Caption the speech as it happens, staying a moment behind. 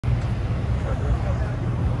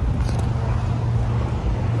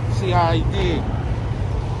see how he did.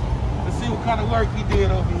 Let's see what kind of work he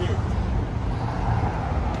did over here.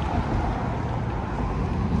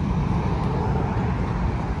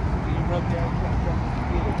 You broke down.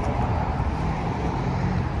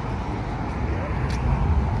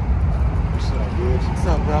 What's up, dude? What's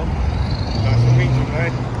up, bro? Nice to meet you,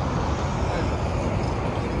 man.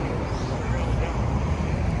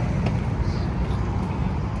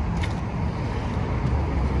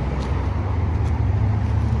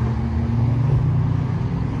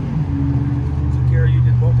 Took care of you,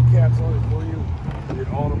 did both the caps on it for you. Did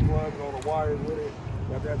all the plugs, all the wires with it.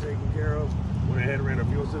 Got that taken care of. Went ahead and ran a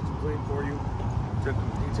fuel system clean for you. Took the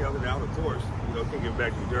detailed it out, of course. You know, can't give it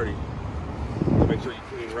back to you dirty. So make sure you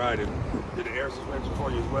clean ride it. Did the air suspension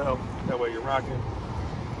for you as well. That way you're rocking.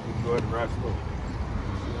 You can go ahead and ride slow.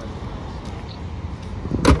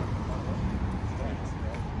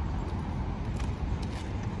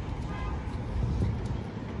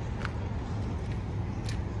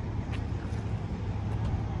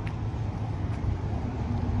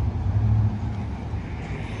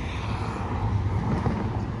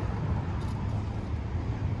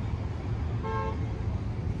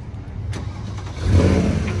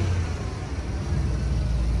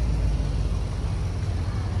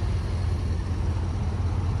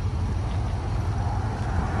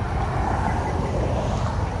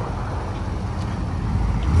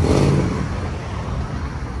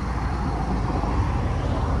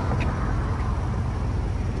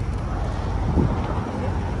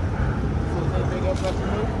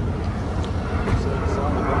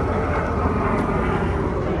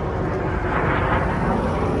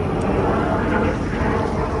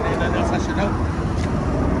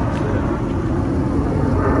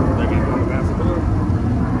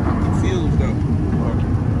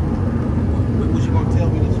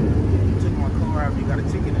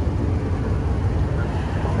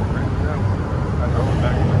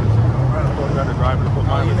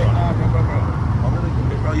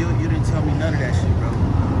 You didn't tell me none of that shit, bro.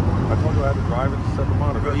 I told you I had to drive it to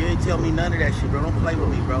Sacramento. Bro, you didn't tell me none of that shit, bro. Don't play with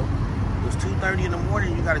me, bro. It was 2:30 in the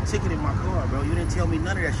morning. You got a ticket in my car, bro. You didn't tell me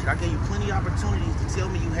none of that shit. I gave you plenty of opportunities to tell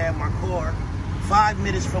me you had my car 5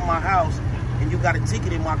 minutes from my house, and you got a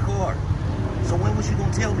ticket in my car. So when was you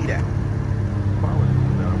gonna tell me that?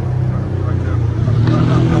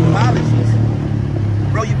 Apologies.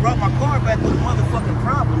 Bro, you brought my car back with a motherfucking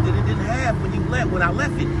problem that it didn't have when I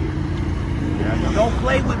left it. Don't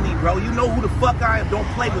play with me, bro. You know who the fuck I am. Don't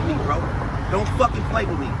play with me, bro. Don't fucking play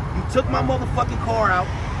with me. You took my motherfucking car out.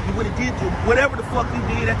 You would have did whatever the fuck you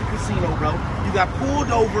did at the casino, bro. You got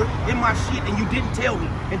pulled over in my shit and you didn't tell me.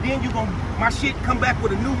 And then my shit come back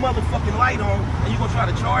with a new motherfucking light on and you gonna try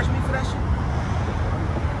to charge me for that shit?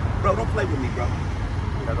 Bro, don't play with me, bro.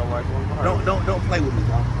 Don't play with me,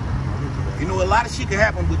 bro. You know, a lot of shit can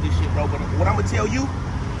happen with this shit, bro. But what I'm gonna tell you,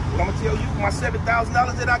 my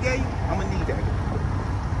 $7,000 that I gave you, I'm gonna need that.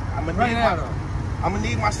 I'm gonna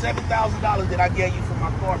need my $7,000 that I gave you for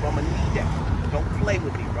my car, bro. I'm gonna need that. Don't play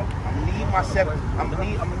with me, bro. I'm gonna need my seven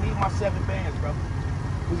bands, bro.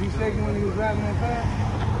 Was he shaking when he was driving that fast?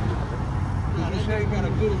 Did he say he got a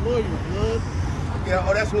good lawyer, blood? Yeah,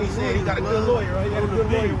 oh, that's what he said. He got a good lawyer, right? He had a good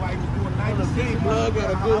lawyer while he was doing 96. Blood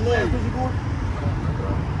got a good lawyer.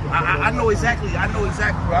 I know exactly, bro.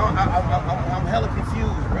 I'm hella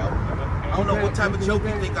confused, bro. I don't know what type of joke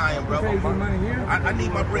you think I am, bro. I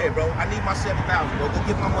need my bread, bro. I need my $7,000, bro. Go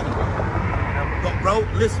get my money, bro. Bro,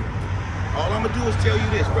 listen. All I'm gonna do is tell you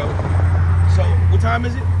this, bro. So, what time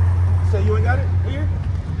is it? So you ain't got it here?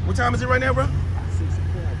 What time is it right now, bro? 6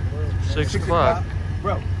 o'clock, bro. 6 o'clock.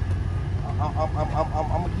 Bro, I'm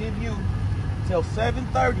gonna give you till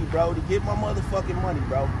 7:30, bro, to get my motherfucking money,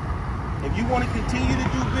 bro. If you want to continue to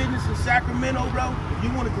do business in Sacramento, bro, if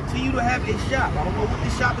you want to continue to have a shop, I don't know what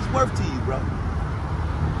this shop is worth to you, bro.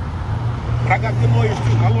 But I got good lawyers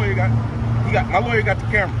too. My lawyer got the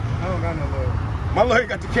camera. I don't got no lawyer. My lawyer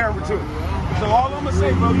got the camera too. So all I'm gonna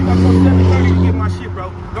say, bro, you got till 7:30 to get my shit,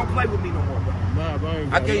 bro. Don't play with me no more, bro.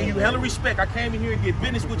 I gave you hella respect. I came in here and did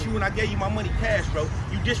business with you and I gave you my money cash, bro.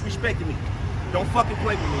 You disrespected me. Don't fucking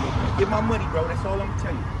play with me no more. Get my money, bro. That's all I'm gonna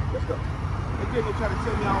tell you. Let's go. Again, they try to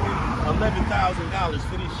tell me I owe $11,000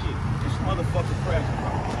 for this shit. This motherfucker crazy,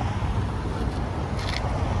 bro.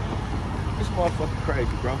 This motherfucker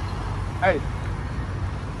crazy, bro. Hey.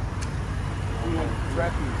 You want to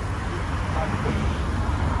track me?